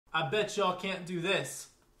I bet y'all can't do this.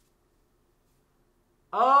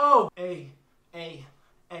 Oh! A.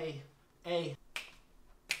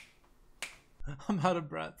 I'm out of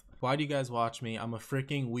breath. Why do you guys watch me? I'm a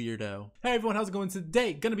freaking weirdo. Hey everyone, how's it going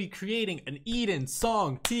today? Gonna be creating an Eden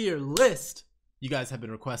song tier list. You guys have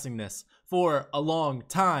been requesting this for a long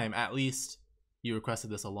time, at least. You requested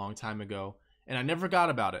this a long time ago, and I never forgot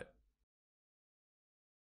about it.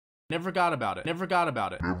 Never forgot about it.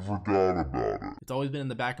 It's always been in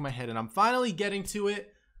the back of my head, and I'm finally getting to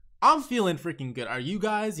it. I'm feeling freaking good. Are you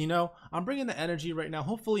guys? You know, I'm bringing the energy right now.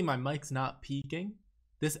 Hopefully my mic's not peaking.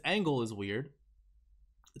 This angle is weird.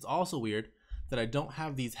 It's also weird that I don't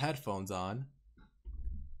have these headphones on.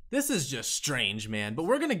 This is just strange, man. But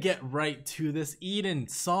we're gonna get right to this Eden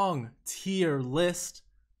song tier list.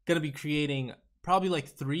 Gonna be creating probably like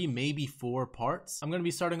 3, maybe 4 parts. I'm gonna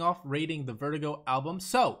be starting off rating the Vertigo album.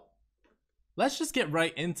 So let's just get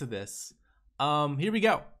right into this. Here we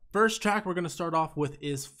go. First track we're gonna start off with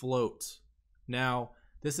is Float. Now,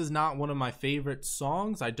 this is not one of my favorite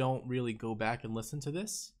songs. I don't really go back and listen to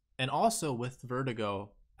this. And also with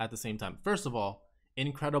Vertigo at the same time. First of all,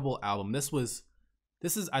 incredible album. I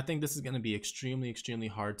think this is gonna be extremely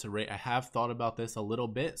hard to rate. I have thought about this a little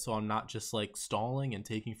bit, so I'm not just like stalling and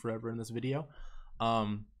taking forever in this video.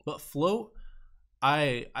 But Float,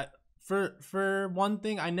 for one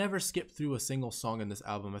thing, I never skipped through a single song in this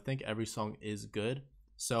album. I think every song is good.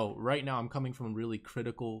 So right now I'm coming from a really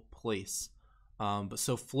critical place. But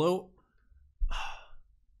so Float,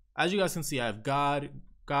 as you guys can see, I have God,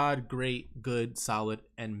 great, good, solid,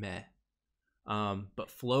 and meh. But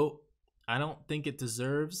Float, I don't think it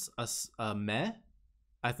deserves a meh.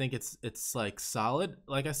 I think it's like solid.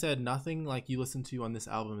 Like I said, nothing like you listen to on this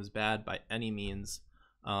album is bad by any means.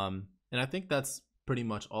 And I think that's pretty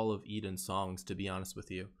much all of Eden's songs, to be honest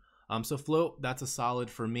with you. So Float, that's a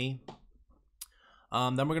solid for me.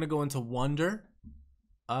 Then we're gonna go into Wonder.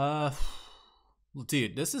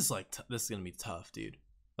 Dude, this is gonna be tough, dude.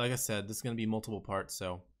 Like I said, this is gonna be multiple parts,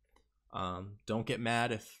 so don't get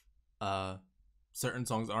mad if certain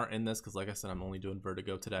songs aren't in this, because like I said, I'm only doing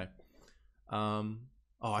Vertigo today.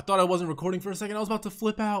 Oh, I thought I wasn't recording for a second. I was about to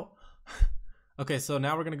flip out. Okay, so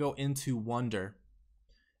now we're gonna go into Wonder,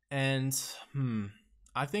 and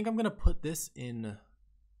I think I'm gonna put this in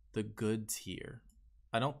the good tier.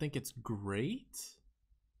 I don't think it's great,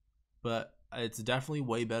 but it's definitely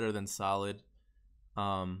way better than solid.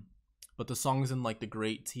 But the songs in like the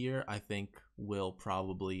great tier, I think will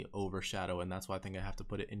probably overshadow, and that's why I think I have to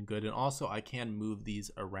put it in good. And also I can move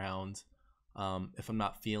these around if I'm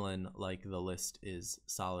not feeling like the list is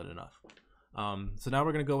solid enough. So now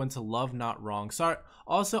we're gonna go into Love Not Wrong. Sorry,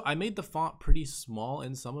 also I made the font pretty small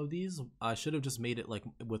in some of these. I should have just made it like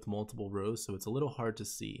with multiple rows, so it's a little hard to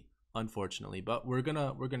see, unfortunately, but we're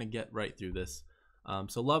gonna get right through this.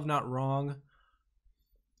 So Love Not Wrong,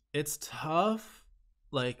 it's tough.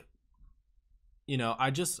 Like, you know,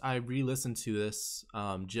 I re-listened to this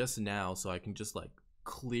just now, so I can just like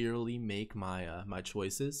clearly make my my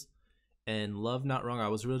choices. And Love Not Wrong, I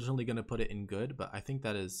was originally gonna put it in good, but I think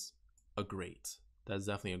that is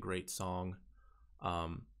definitely a great song.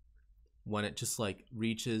 When it just like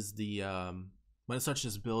reaches the when it starts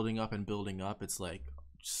just building up, it's like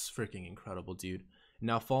just freaking incredible, dude.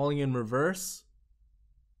 Now Falling in Reverse,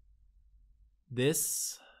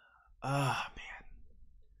 this man,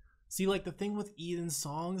 see, like the thing with Eden's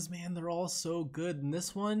songs, man, they're all so good, and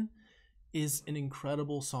this one is an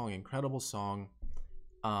incredible song.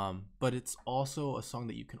 But it's also a song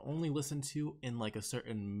that you can only listen to in like a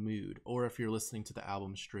certain mood, or if you're listening to the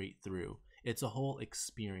album straight through. It's a whole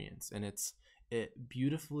experience, and it's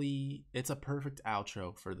a perfect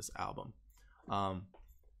outro for this album.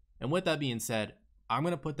 And with that being said, I'm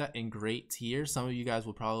gonna put that in great tier. Some of you guys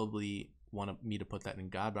will probably want me to put that in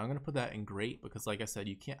God, but I'm gonna put that in great, because like I said,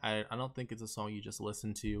 you can't, I don't think it's a song you just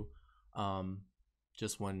listen to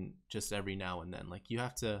just every now and then. Like, you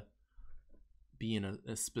have to be in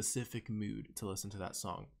a specific mood to listen to that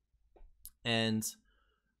song. And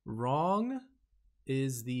Wrong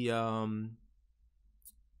is the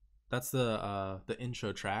that's the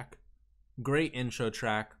intro track. Great intro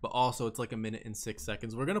track, but also it's like 1 minute and 6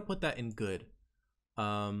 seconds. We're gonna put that in good,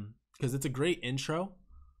 because it's a great intro.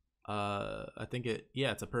 I think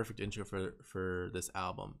it's a perfect intro for this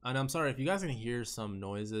album. And I'm sorry if you guys can hear some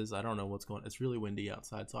noises. I don't know what's going on. It's really windy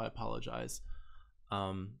outside, so I apologize.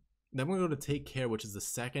 Then we're going to Take Care, which is the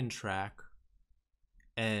second track.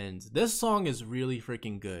 And this song is really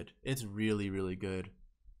freaking good. It's really good.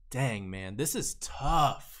 Dang, man, this is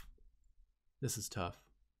tough.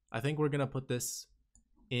 I think we're going to put this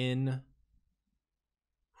in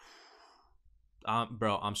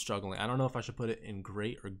Bro, I'm struggling. I don't know if I should put it in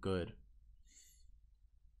great or good.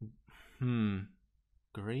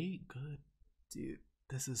 Great, good. Dude,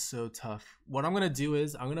 this is so tough. What I'm gonna do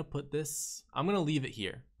is I'm gonna leave it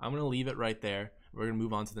here. I'm gonna leave it right there. We're gonna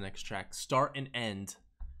move on to the next track. Start and end.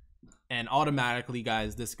 And automatically,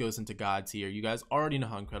 guys, this goes into God tier. You guys already know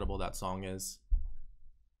how incredible that song is.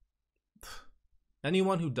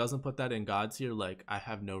 Anyone who doesn't put that in God tier, like, I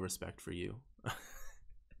have no respect for you.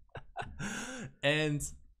 And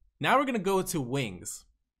now we're gonna go to Wings.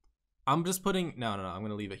 I'm just putting no, I'm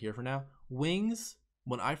gonna leave it here for now. Wings,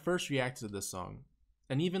 when I first reacted to this song,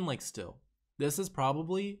 and even like still, this is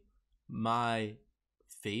probably my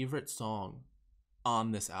favorite song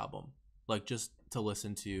on this album. Like, just to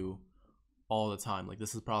listen to all the time. Like,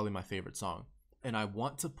 this is probably my favorite song. And I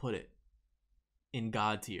want to put it in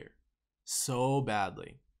God tier so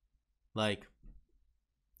badly. Like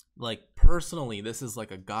personally, this is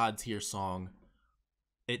like a God tier song.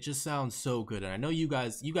 It just sounds so good, and I know you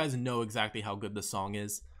guys know exactly how good the song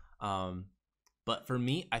is. But for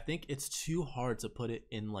me, I think it's too hard to put it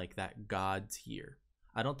in like that God tier.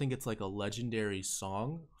 I don't think it's like a legendary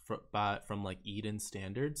song from like Eden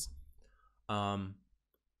standards.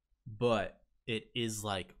 But it is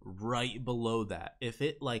like right below that. If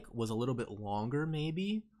it like was a little bit longer,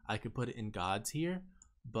 maybe I could put it in God tier,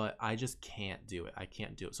 but I just can't do it. I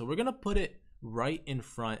can't do it. So we're gonna put it right in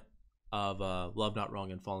front of Love Not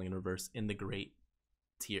Wrong and Falling in Reverse in the great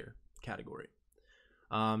tier category.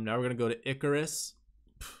 Now we're gonna go to Icarus.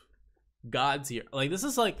 God tier. Like, this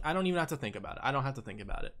is like, I don't even have to think about it. I don't have to think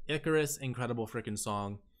about it. Icarus, incredible freaking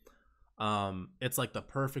song. It's like the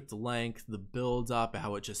perfect length, the build up,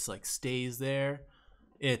 how it just like stays there.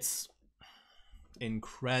 It's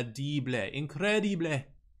incredible.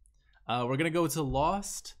 We're gonna go to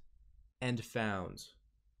Lost and Found.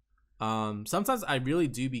 Sometimes I really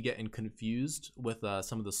do be getting confused with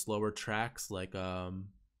some of the slower tracks, like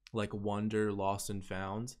Wonder, Lost and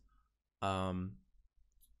Found.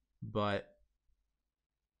 But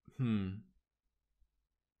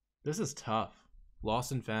this is tough.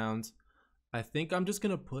 Lost and Found. I think I'm just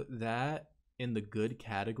gonna put that in the good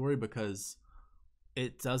category because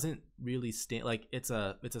it doesn't really stand, like, it's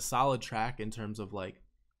a solid track in terms of like,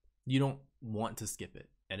 you don't want to skip it,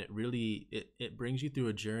 and it really it brings you through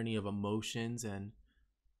a journey of emotions and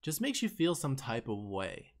just makes you feel some type of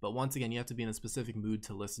way. But once again, you have to be in a specific mood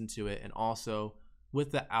to listen to it, and also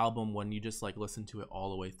with the album, when you just like listen to it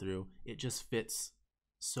all the way through, it just fits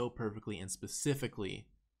so perfectly and specifically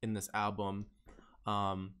in this album.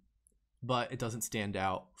 But it doesn't stand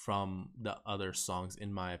out from the other songs,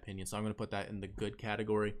 in my opinion. So I'm going to put that in the good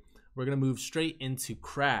category. We're going to move straight into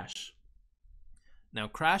Crash. Now,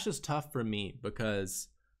 Crash is tough for me because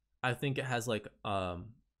I think it has like,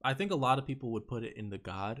 I think a lot of people would put it in the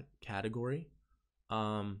God category.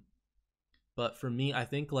 But for me, I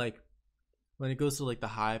think like when it goes to like the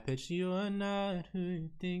high pitch, you are not who you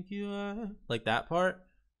think you are, like that part.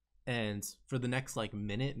 And for the next like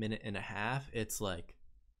minute and a half, it's like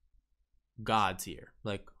God tier,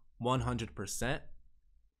 like 100%.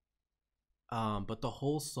 But the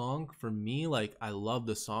whole song for me, like, I love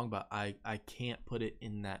the song, but I can't put it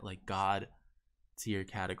in that like God tier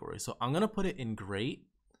category. So I'm gonna put it in great.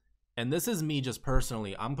 And this is me just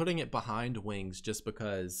personally. I'm putting it behind Wings just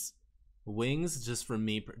because Wings, just for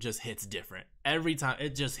me, just hits different every time.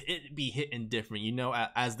 It be hitting different, you know,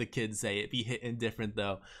 as the kids say, it be hitting different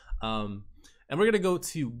though. And we're gonna go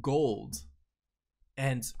to Gold.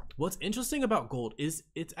 And what's interesting about Gold is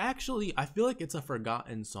it's actually, I feel like it's a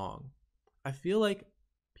forgotten song. I feel like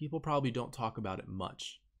people probably don't talk about it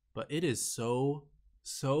much, but it is so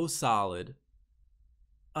solid.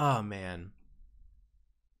 Oh man,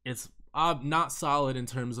 it's not solid in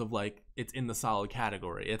terms of like it's in the solid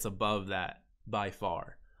category. It's above that by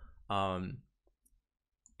far. And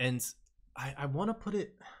I want to put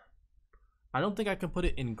it, I don't think I can put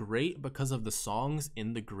it in great because of the songs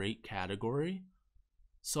in the great category.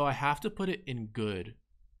 So I have to put it in good.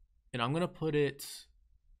 And I'm going to put it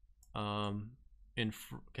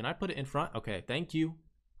can I put it in front? Okay, thank you.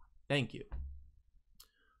 Is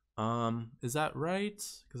that right?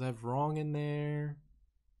 Because I have wrong in there.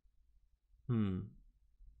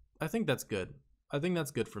 I think that's good. I think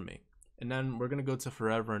that's good for me. And then we're gonna go to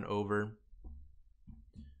Forever and Over.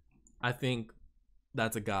 I think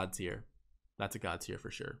that's a God tier. That's a God tier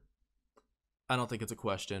for sure. I don't think it's a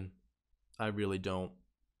question. I really don't.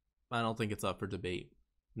 I don't think it's up for debate.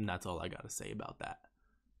 And that's all I gotta say about that.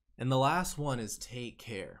 And the last one is Take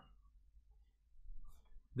Care.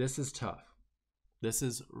 This is tough. This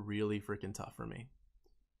is really freaking tough for me.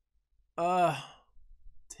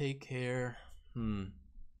 Take Care.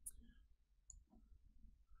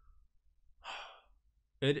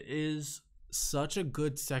 It is such a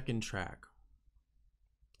good second track,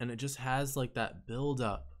 and it just has like that build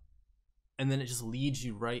up, and then it just leads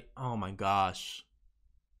you right. Oh my gosh.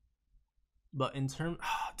 But in term,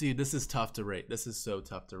 dude, this is tough to rate. This is so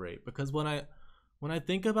tough to rate because when I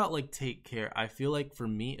think about like Take Care, I feel like for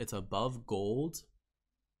me it's above Gold,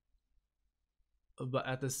 but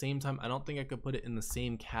at the same time I don't think I could put it in the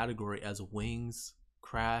same category as Wings,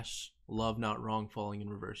 Crash, Love Not Wrong, Falling in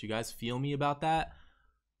Reverse. You guys feel me about that?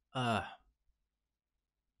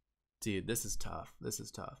 Dude, this is tough. This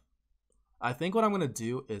is tough. I think what I'm gonna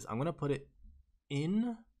do is I'm gonna put it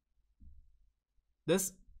in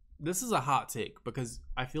this. This is a hot take because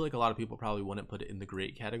I feel like a lot of people probably wouldn't put it in the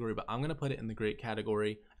great category, but I'm going to put it in the great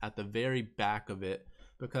category at the very back of it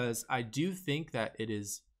because I do think that it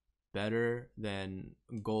is better than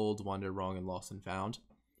Gold, Wonder, Wrong, and Lost and Found.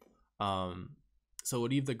 So it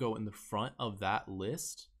would either go in the front of that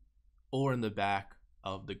list or in the back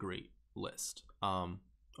of the great list,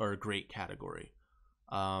 or great category.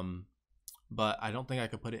 But I don't think I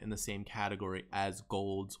could put it in the same category as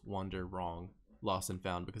Gold, Wonder, Wrong, Lost and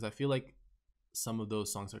Found because I feel like some of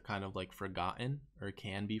those songs are kind of like forgotten or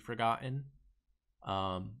can be forgotten.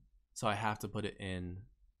 So I have to put it in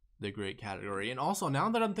the great category. And also now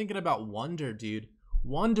that I'm thinking about Wonder, dude,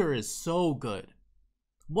 Wonder is so good.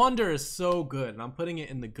 Wonder is so good, and I'm putting it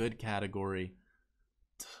in the good category.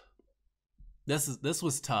 This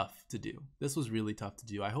was tough to do. This was really tough to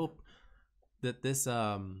do. I hope that this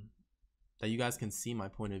that you guys can see my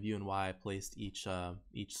point of view and why I placed each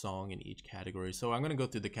song in each category. So I'm gonna go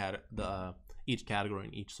through each category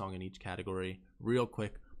and each song in each category real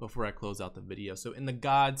quick before I close out the video. So in the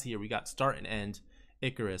gods here, we got Start and End,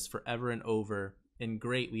 Icarus, Forever and Over. In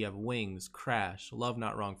great, we have Wings, Crash, Love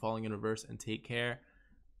Not Wrong, Falling in Reverse, and Take Care.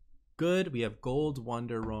 Good, we have Gold,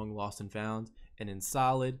 Wonder, Wrong, Lost and Found. And in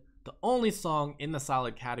solid, the only song in the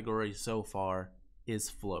solid category so far is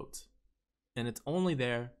Float. And it's only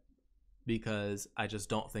there because I just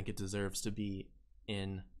don't think it deserves to be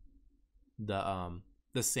in the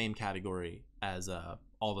same category as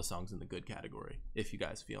all the songs in the good category, if you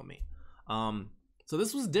guys feel me. So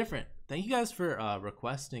this was different. Thank you guys for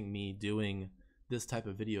requesting me doing this type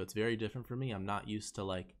of video. It's very different for me. I'm not used to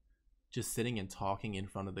like just sitting and talking in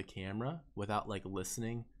front of the camera without like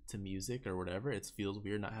listening to music or whatever. It feels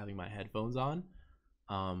weird not having my headphones on.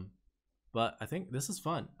 But I think this is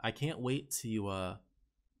fun. I can't wait to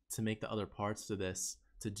make the other parts to this,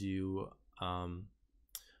 to do I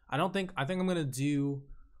think I'm gonna do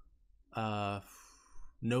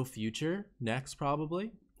No Future next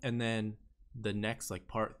probably, and then the next like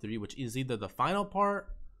part 3, which is either the final part.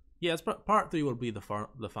 Yeah, it's part 3 will be the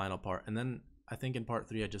final part, and then I think in part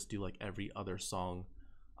 3 I just do like every other song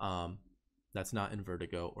that's not in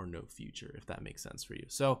Vertigo or No Future, if that makes sense for you.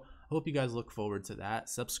 So I hope you guys look forward to that.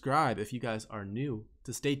 Subscribe if you guys are new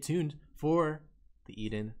to stay tuned for the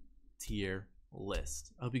Eden tier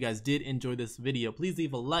list. I hope you guys did enjoy this video. Please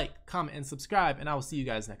leave a like, comment, and subscribe, and I will see you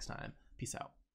guys next time. Peace out.